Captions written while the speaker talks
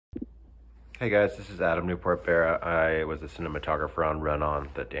Hey guys, this is Adam Newport-Berra. I was a cinematographer on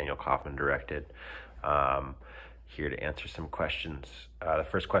Runon that Daniel Kaufman directed. Here to answer some questions. The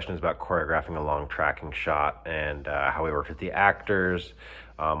first question is about choreographing a long tracking shot and how we worked with the actors,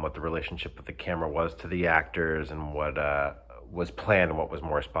 what the relationship with the camera was to the actors, and what was planned and what was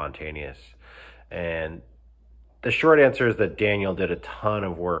more spontaneous. And the short answer is that Daniel did a ton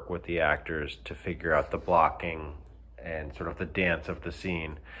of work with the actors to figure out the blocking and sort of the dance of the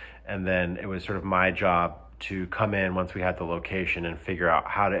scene. And then it was sort of my job to come in once we had the location and figure out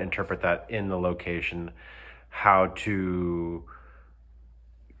how to interpret that in the location, how to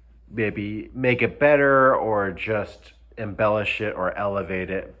maybe make it better or just embellish it or elevate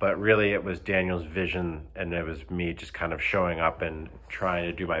it. But really it was Daniel's vision, and it was me just kind of showing up and trying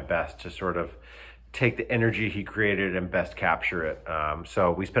to do my best to sort of take the energy he created and best capture it.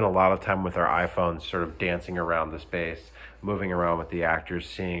 So we spent a lot of time with our iPhones sort of dancing around the space, moving around with the actors,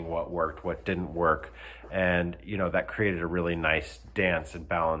 seeing what worked, what didn't work. And, you know, that created a really nice dance and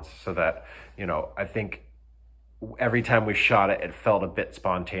balance so that, you know, I think every time we shot it, it felt a bit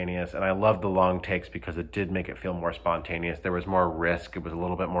spontaneous. And I loved the long takes because it did make it feel more spontaneous. There was more risk. It was a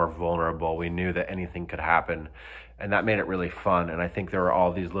little bit more vulnerable. We knew that anything could happen, and that made it really fun. And I think there were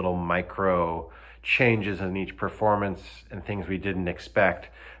all these little micro changes in each performance and things we didn't expect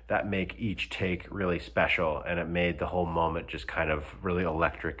that make each take really special, and it made the whole moment just kind of really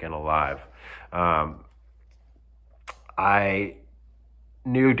electric and alive. I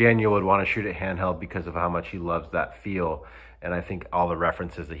knew Daniel would want to shoot it handheld because of how much he loves that feel, and I think all the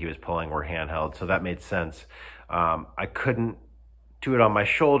references that he was pulling were handheld, so that made sense. I couldn't do it on my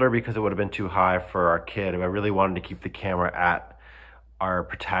shoulder because it would have been too high for our kid. I really wanted to keep the camera at our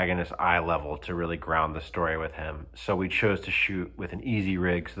protagonist's eye level to really ground the story with him. So we chose to shoot with an easy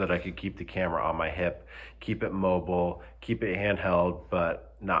rig so that I could keep the camera on my hip, keep it mobile, keep it handheld,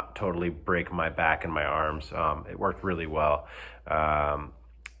 but not totally break my back and my arms. It worked really well. As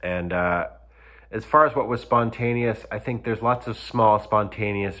far as what was spontaneous, I think there's lots of small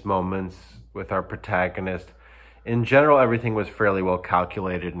spontaneous moments with our protagonist. In general, everything was fairly well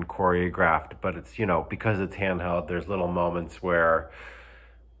calculated and choreographed, but it's, you know, because it's handheld, there's little moments where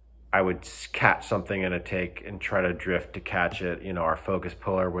I would catch something in a take and try to drift to catch it. You know, our focus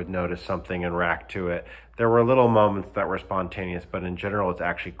puller would notice something and rack to it. There were little moments that were spontaneous, but in general, it's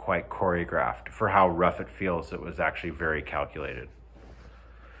actually quite choreographed. For how rough it feels, it was actually very calculated.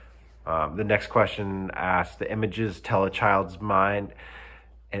 The next question asks, the images tell a child's mind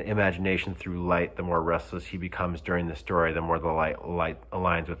and imagination through light. The more restless he becomes during the story, the more the light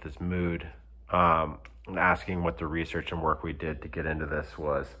aligns with his mood. And asking what the research and work we did to get into this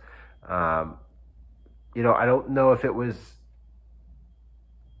was. You know, I don't know if it was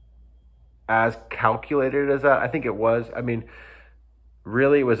as calculated as that. I think it was. I mean,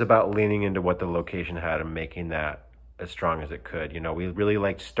 really it was about leaning into what the location had and making that as strong as it could. You know, we really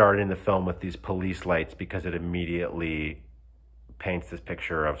liked starting the film with these police lights because it immediately paints this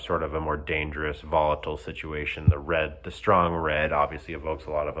picture of sort of a more dangerous, volatile situation. The strong red obviously evokes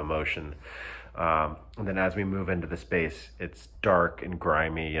a lot of emotion. And then as we move into the space, it's dark and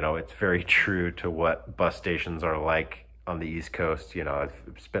grimy. You know, it's very true to what bus stations are like on the East Coast. You know, I've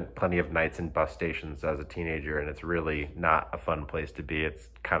spent plenty of nights in bus stations as a teenager, and it's really not a fun place to be. It's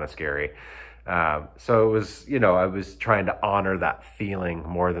kind of scary. So it was, you know, I was trying to honor that feeling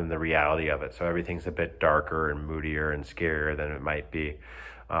more than the reality of it. So everything's a bit darker and moodier and scarier than it might be.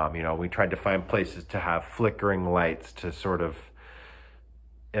 You know, we tried to find places to have flickering lights to sort of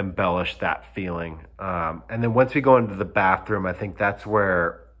embellish that feeling. And then once we go into the bathroom, I think that's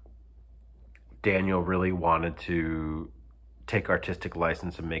where Daniel really wanted to take artistic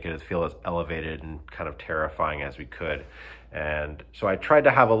license and make it feel as elevated and kind of terrifying as we could. And so I tried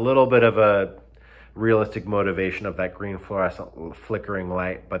to have a little bit of a realistic motivation of that green fluorescent flickering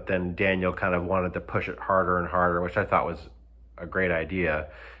light, but then Daniel kind of wanted to push it harder and harder, which I thought was a great idea.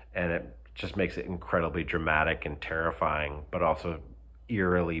 And it just makes it incredibly dramatic and terrifying, but also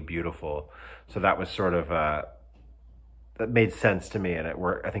eerily beautiful. So that was sort of, that made sense to me, and it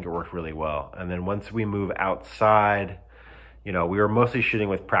worked. I think it worked really well. And then once we move outside, you know, we were mostly shooting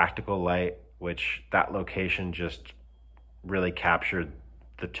with practical light, which that location just really captured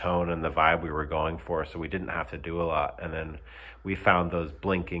the tone and the vibe we were going for, so we didn't have to do a lot. And then we found those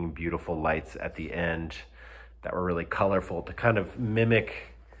blinking beautiful lights at the end that were really colorful to kind of mimic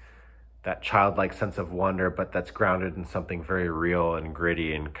that childlike sense of wonder, but that's grounded in something very real and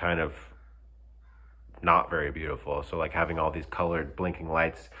gritty and kind of not very beautiful. So like having all these colored blinking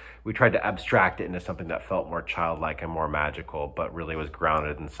lights, we tried to abstract it into something that felt more childlike and more magical, but really was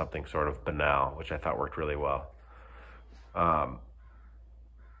grounded in something sort of banal, which I thought worked really well.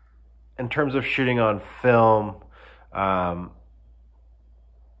 in terms of shooting on film,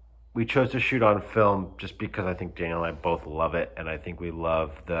 we chose to shoot on film just because I think Daniel and I both love it, and I think we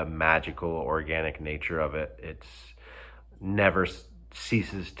love the magical, organic nature of it. It's never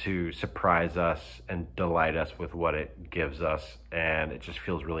ceases to surprise us and delight us with what it gives us, and it just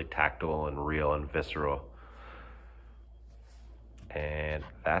feels really tactile and real and visceral. And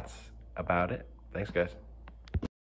that's about it. Thanks, guys.